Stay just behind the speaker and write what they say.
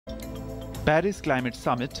Paris Climate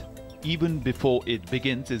Summit, even before it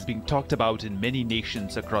begins, is being talked about in many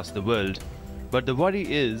nations across the world. But the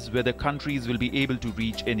worry is whether countries will be able to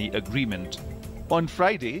reach any agreement. On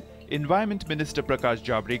Friday, Environment Minister Prakash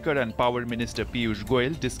Javadekar and Power Minister Piyush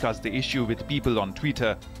Goyal discussed the issue with people on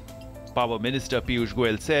Twitter. Power Minister Piyush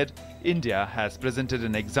Goyal said India has presented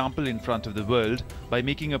an example in front of the world by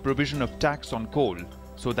making a provision of tax on coal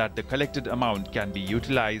so that the collected amount can be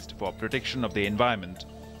utilized for protection of the environment.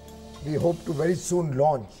 We hope to very soon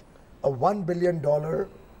launch a $1 billion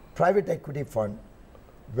private equity fund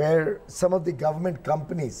where some of the government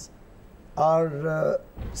companies are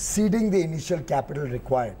seeding the initial capital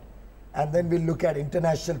required, and then we'll look at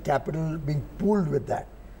international capital being pooled with that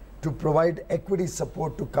to provide equity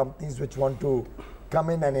support to companies which want to come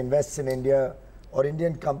in and invest in India, or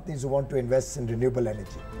Indian companies who want to invest in renewable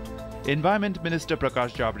energy. Environment Minister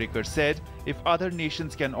Prakash Javadekar said if other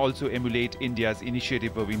nations can also emulate India's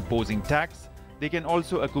initiative of imposing tax, they can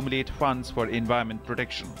also accumulate funds for environment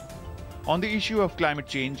protection. On the issue of climate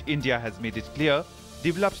change, India has made it clear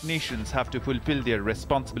developed nations have to fulfill their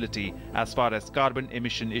responsibility as far as carbon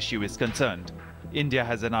emission issue is concerned. India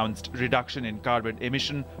has announced reduction in carbon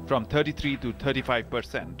emission from 33 to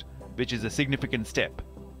 35%, which is a significant step.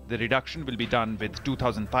 The reduction will be done with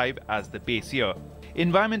 2005 as the base year.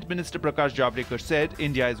 Environment Minister Prakash Javadekar said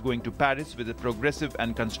India is going to Paris with a progressive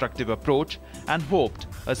and constructive approach and hoped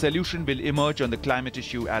a solution will emerge on the climate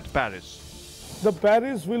issue at Paris. The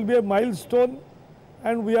Paris will be a milestone,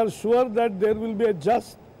 and we are sure that there will be a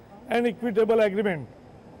just and equitable agreement,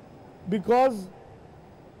 because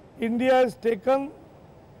India has taken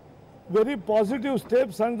very positive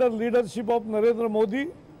steps under leadership of Narendra Modi,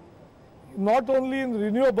 not only in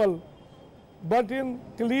renewable but in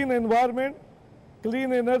clean environment,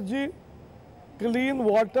 clean energy, clean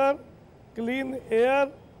water, clean air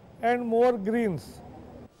and more greens.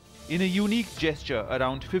 In a unique gesture,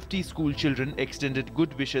 around 50 school children extended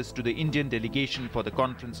good wishes to the Indian delegation for the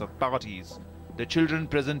Conference of Parties. The children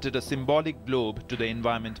presented a symbolic globe to the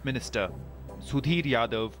Environment Minister. Sudhir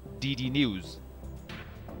Yadav, DD News.